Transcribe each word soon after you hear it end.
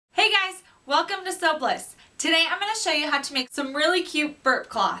Welcome to Sew Bliss. Today I'm going to show you how to make some really cute burp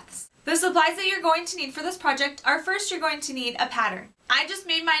cloths. The supplies that you're going to need for this project are, first you're going to need a pattern. I just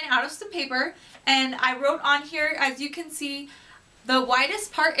made mine out of some paper and I wrote on here, as you can see, the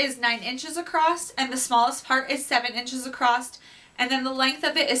widest part is 9 inches across and the smallest part is 7 inches across, and then the length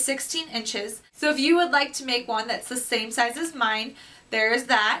of it is 16 inches. So if you would like to make one that's the same size as mine, there is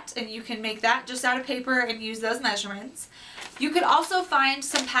that, and you can make that just out of paper and use those measurements. You could also find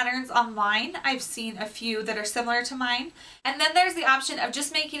some patterns online. I've seen a few that are similar to mine. And then there's the option of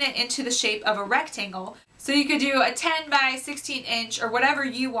just making it into the shape of a rectangle. So you could do a 10 by 16 inch or whatever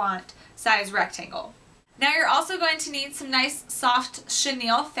you want size rectangle. Now you're also going to need some nice soft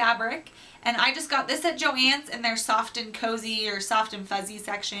chenille fabric. And I just got this at Joann's in their soft and cozy or soft and fuzzy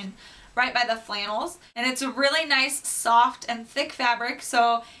section right by the flannels. And it's a really nice soft and thick fabric,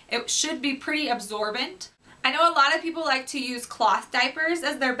 so it should be pretty absorbent. I know a lot of people like to use cloth diapers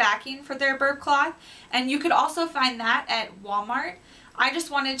as their backing for their burp cloth, and you could also find that at Walmart. I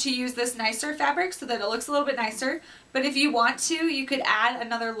just wanted to use this nicer fabric so that it looks a little bit nicer, but if you want to, you could add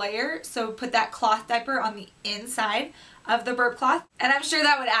another layer, so put that cloth diaper on the inside of the burp cloth, and I'm sure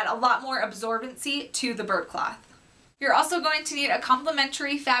that would add a lot more absorbency to the burp cloth. You're also going to need a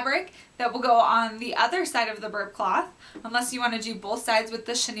complementary fabric that will go on the other side of the burp cloth, unless you want to do both sides with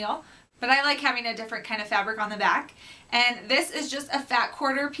the chenille. But I like having a different kind of fabric on the back. And this is just a fat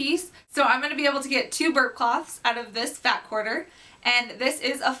quarter piece. So I'm going to be able to get 2 burp cloths out of this fat quarter. And this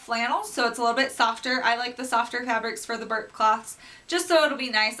is a flannel, so it's a little bit softer. I like the softer fabrics for the burp cloths, just so it'll be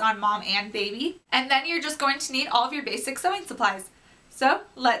nice on mom and baby. And then you're just going to need all of your basic sewing supplies. So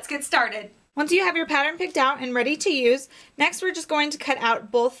let's get started. Once you have your pattern picked out and ready to use, next we're just going to cut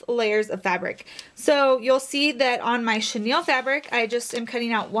out both layers of fabric. So you'll see that on my chenille fabric, I just am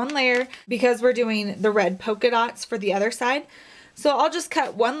cutting out 1 layer because we're doing the red polka dots for the other side. So I'll just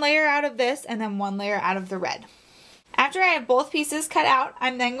cut 1 layer out of this and then 1 layer out of the red. After I have both pieces cut out,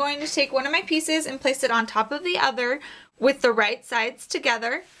 I'm then going to take one of my pieces and place it on top of the other with the right sides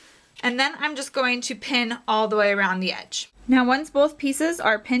together. And then I'm just going to pin all the way around the edge. Now once both pieces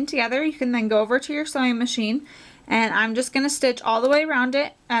are pinned together, you can then go over to your sewing machine, and I'm just going to stitch all the way around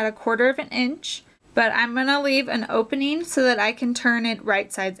it at 1/4 of an inch, but I'm going to leave an opening so that I can turn it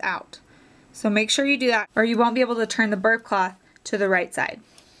right sides out. So make sure you do that or you won't be able to turn the burp cloth to the right side.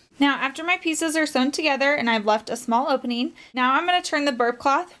 Now after my pieces are sewn together and I've left a small opening, now I'm going to turn the burp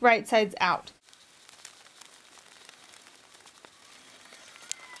cloth right sides out.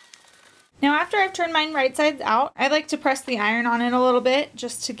 Now after I've turned mine right sides out, I like to press the iron on it a little bit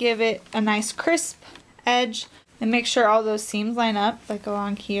just to give it a nice crisp edge and make sure all those seams line up like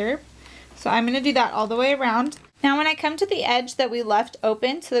along here. So I'm going to do that all the way around. Now when I come to the edge that we left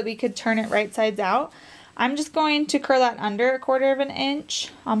open so that we could turn it right sides out, I'm just going to curl that under 1/4 of an inch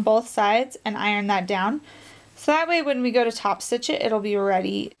on both sides and iron that down. So that way when we go to top stitch it, it'll be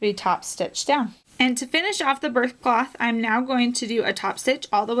ready to be top stitched down. And to finish off the burp cloth, I'm now going to do a top stitch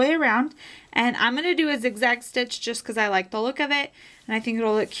all the way around. And I'm going to do a zigzag stitch just because I like the look of it. And I think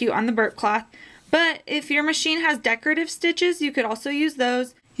it'll look cute on the burp cloth. But if your machine has decorative stitches, you could also use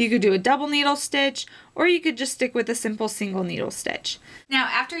those. You could do a double needle stitch, or you could just stick with a simple single needle stitch. Now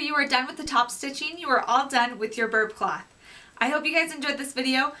after you are done with the top stitching, you are all done with your burp cloth. I hope you guys enjoyed this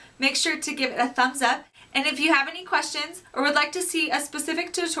video. Make sure to give it a thumbs up. And if you have any questions or would like to see a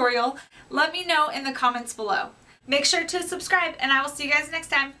specific tutorial, let me know in the comments below. Make sure to subscribe and I will see you guys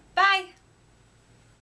next time. Bye!